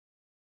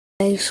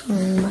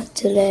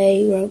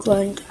Today we're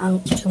going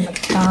out to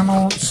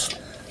McDonald's.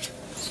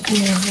 It's gonna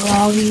be a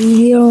vlog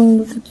video.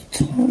 Look at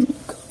the time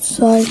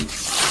outside.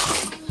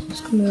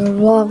 It's gonna be a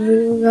vlog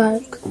video,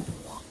 guys.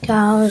 Walk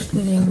out. It's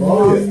gonna be a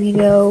vlog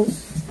video.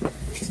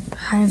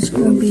 And it's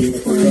gonna be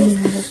funny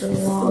as a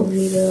vlog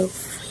video.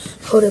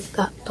 Hold up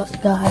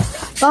that guys.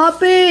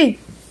 Poppy!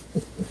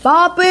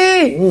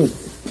 Poppy!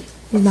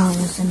 He's not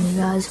listening,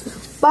 guys.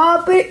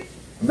 Poppy!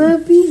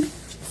 Baby!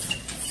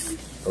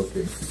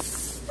 Okay.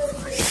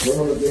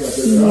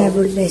 He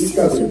never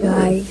listens, you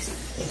guys.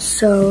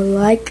 So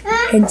like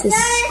and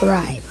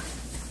subscribe.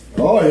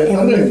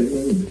 And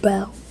ring the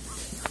bell.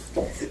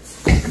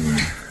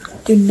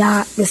 Do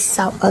not miss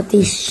out on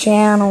these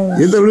channels.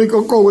 ¿Y este es el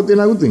único coco que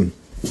tiene Agustín?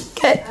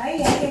 ¿Qué?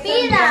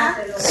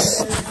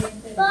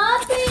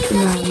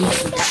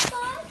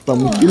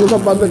 ¿Y los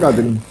zapatos de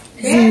Catherine?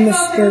 This is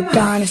Mr.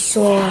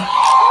 Dinosaur.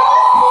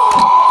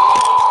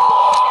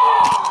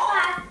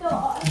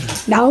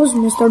 That was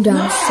Mr.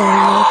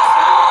 Dinosaur.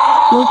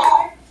 Look,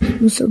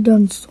 Mr.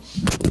 Dinosaur.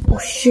 Oh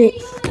shit.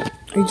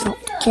 I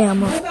dropped the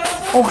camera.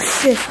 Oh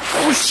shit.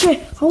 Oh shit.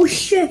 Oh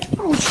shit.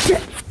 Oh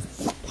shit.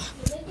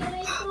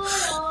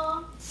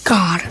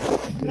 God.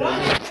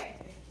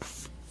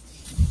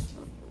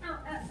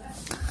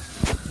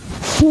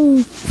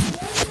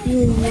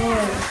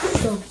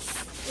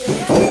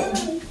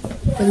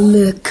 But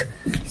look,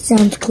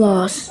 Santa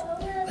Claus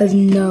with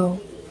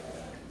no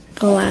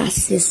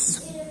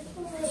glasses.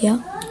 Yeah,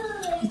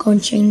 I'm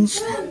gonna change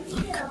that.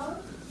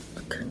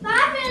 Look.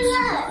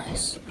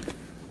 Nice.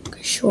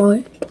 Okay,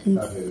 short and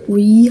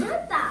 3,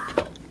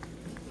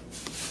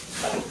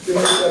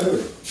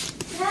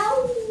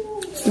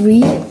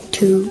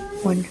 2,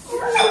 1.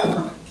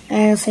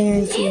 And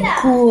Santa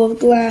cool with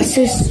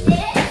glasses.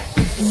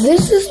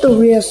 This is the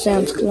real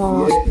Santa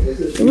Claus.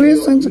 The real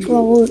Santa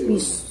Claus would be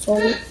so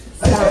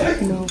fat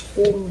and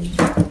holy.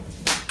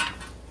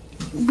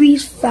 Be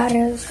as fat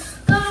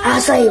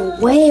as a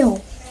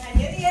whale.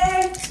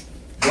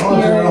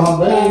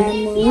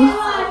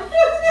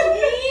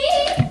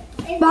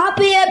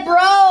 Poppy, it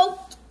broke.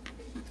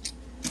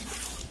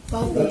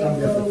 Poppy, it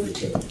broke.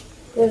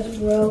 This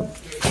broke.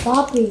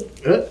 Poppy,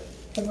 it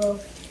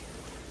broke.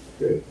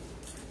 Okay.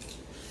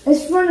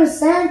 It's from the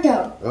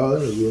Santa. Ah,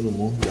 yo no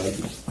mo.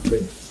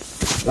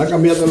 La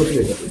cambiaste los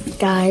pies.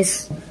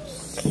 Guys,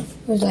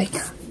 there's like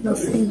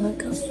nothing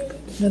like us.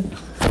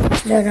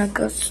 They're not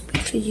gonna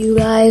speak to you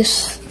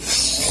guys.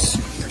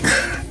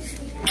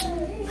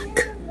 Look.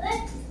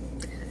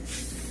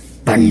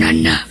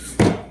 Banana.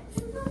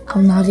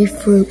 I'm not a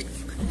fruit.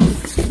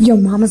 Your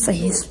mama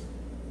says.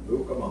 Oh,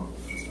 come on.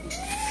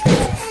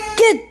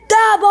 Get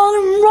that ball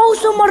and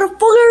roast them,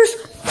 motherfuckers.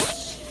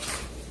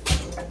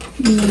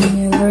 You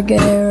never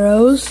get a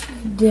roast,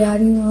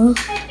 Daddy, huh?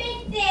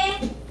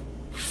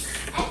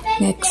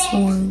 Next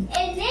one.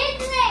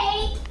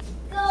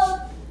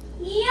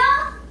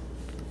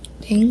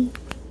 Dang.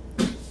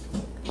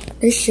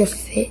 This should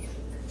fit.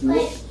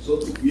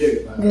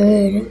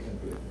 Good.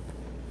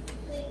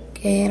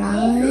 Get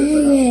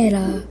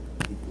out.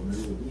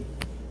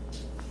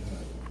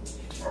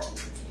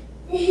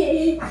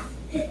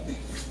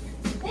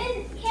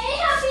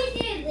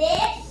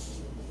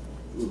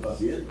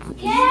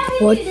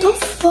 What the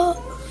fuck?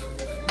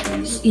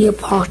 These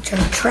earpods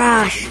are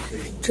trash.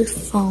 Just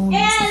phones.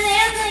 And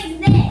they're like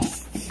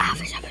this.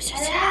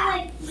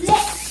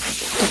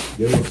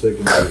 Yo no sé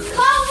cómo es.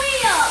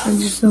 I'm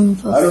just doing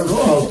I don't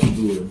know how to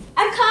do it.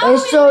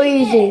 It's so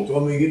easy. Tu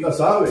amiguita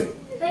sabe.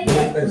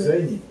 No te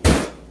enseñe.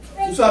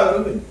 Tú sabes,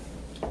 ¿no?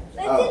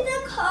 Let's do the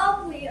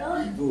cartwheel.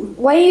 Do it.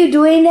 When you're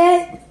doing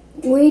that,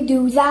 when you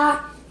do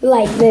that, you're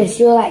like this.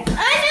 You're like, I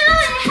know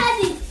how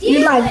to do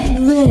you're like it.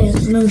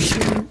 this. No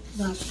shit.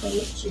 That's what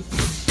you.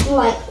 You're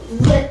like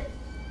this.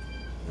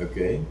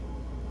 Okay.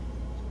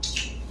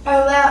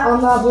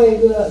 I'm not very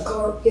good at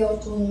cartwheel.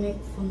 Don't make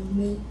fun of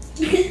me.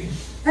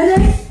 And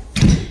then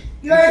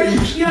you're.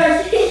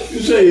 You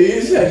say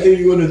easy, I think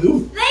you're gonna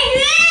do. Like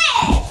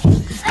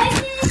this. Like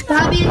this.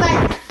 Bobby,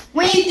 like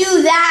when you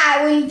do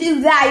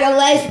that, your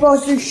leg's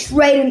supposed to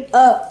straighten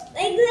up.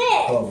 Like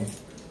this. Oh.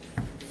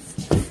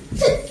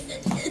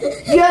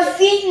 Your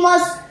feet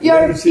must,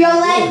 your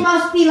leg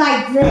must be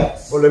like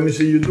this. Well, let me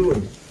see you do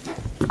it.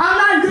 I'm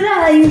not good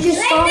at it. You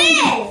just saw Like me.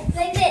 this.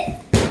 Like this.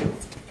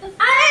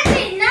 I like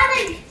it. Not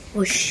like.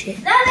 Oh shit.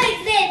 Not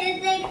like this.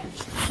 It's like.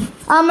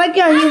 I'm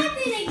making I you. have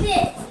it like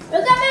this.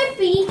 Look at my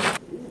feet.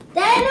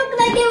 That looked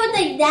like it was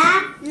like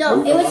that. No,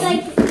 it was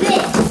like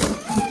this.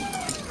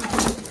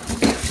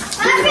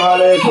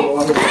 Vale, eso,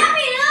 vamos.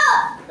 Happy,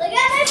 look. Look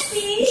at my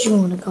feet. You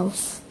wanna go?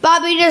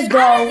 Bobby, just I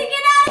have go. to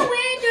get out of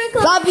where to go.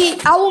 Bobby,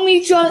 I will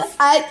meet you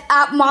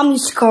at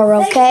mommy's car,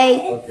 okay?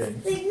 Okay.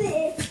 Like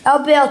this.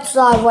 I'll be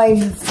outside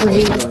waiting for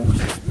you.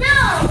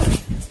 No.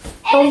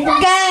 Don't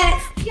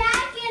forget.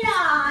 Jacket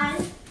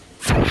on.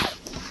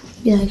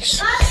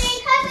 Yes. Mommy,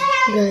 because I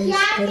have a Guys, I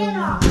jacket don't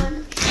know.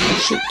 on. I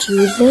should do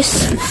this.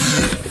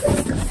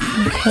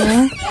 Okay.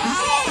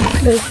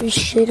 Because we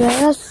should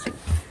ass.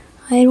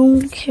 I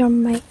don't care.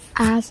 My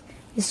ass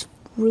is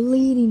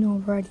bleeding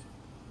already.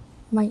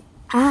 My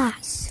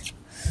ass.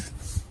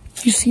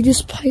 You see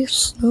this pile of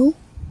snow?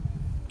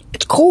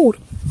 It's cold.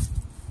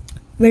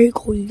 Very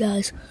cold, you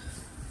guys.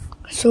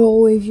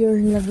 So if you're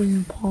living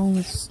in Palm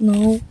with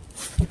snow,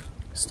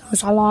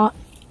 snows a lot.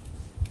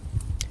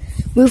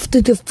 Move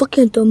to the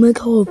fucking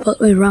middle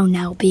right around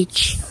now,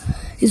 bitch.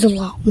 It's a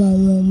lot more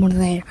warmer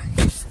there.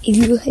 If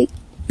you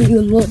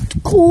love the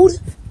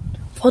cold,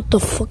 what the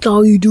fuck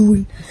are you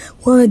doing?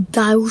 Wanna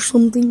die or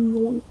something?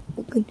 You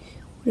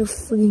wanna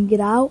fucking get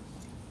out?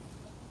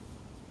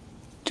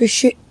 This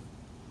shit.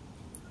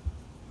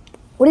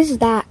 What is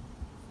that?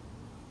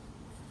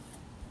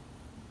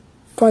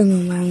 Probably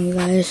my mind, you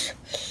guys.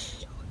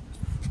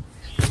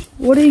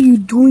 What are you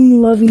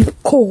doing loving the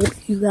cold,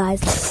 you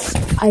guys?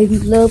 I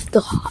love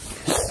the hot.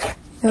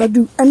 I'll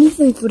do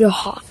anything for the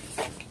hot.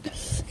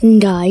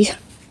 And guys,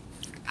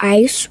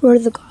 I swear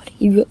to God,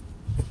 if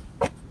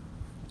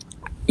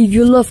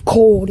you love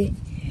cold,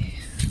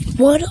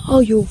 what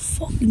are you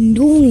fucking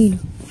doing?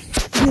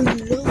 You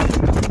love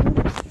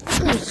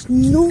cold. It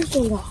snows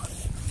a lot.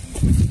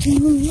 You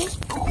love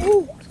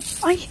cold.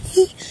 I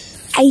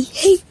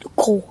hate the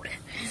cold.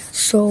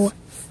 So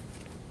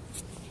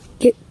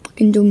get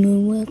fucking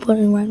doing put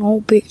it right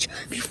on, bitch.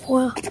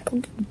 Before I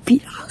fucking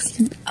beat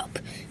you up.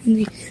 And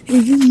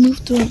if you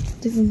move to a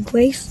different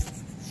place,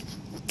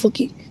 fuck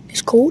it,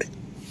 it's cold.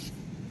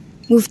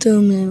 Move to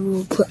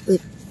we'll put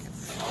it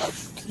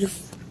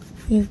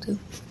move to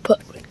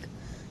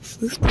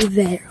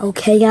there,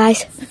 okay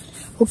guys?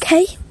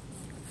 Okay?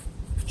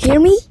 Hear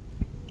me?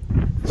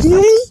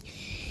 Hear me?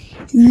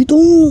 You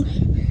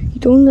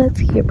don't live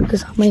here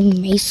because I'm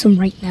in Mason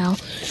right now.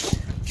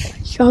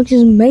 Y'all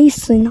just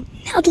Mason.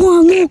 That's why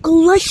I'm no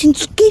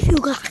collections to give you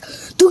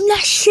guys. Do not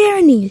share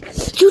any.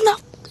 Do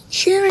not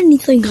share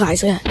anything,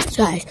 guys.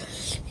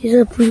 Guys,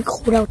 it's pretty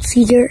cold out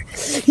here.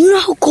 You know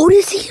how cold it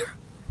is here?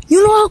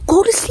 You know how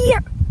cold it is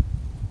here?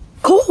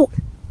 Cold.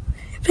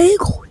 Very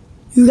cold.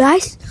 You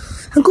guys,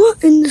 I'm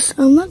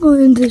not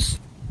going in this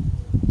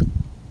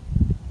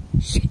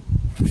shit.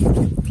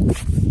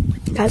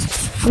 Guys,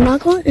 I'm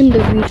not going in the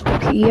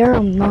video here.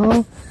 I'm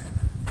not.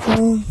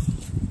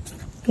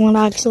 One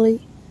actually.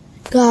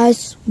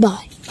 Guys,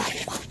 bye.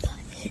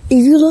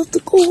 If you love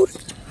the cold,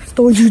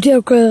 don't you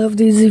dare grab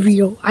this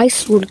video. I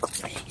swear to God.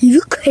 If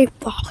you click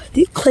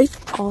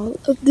all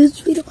of this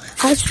video,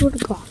 I swear to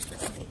God,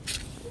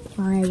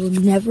 I will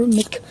never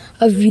make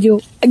a video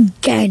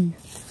again.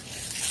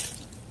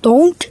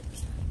 Don't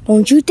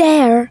you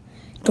dare.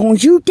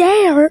 Don't you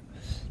dare.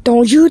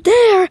 Don't you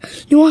dare.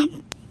 You want,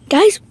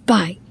 guys,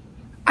 bye.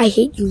 I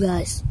hate you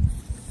guys.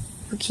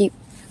 You keep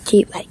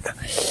like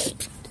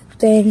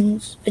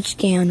things. It's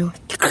down.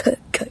 Cut.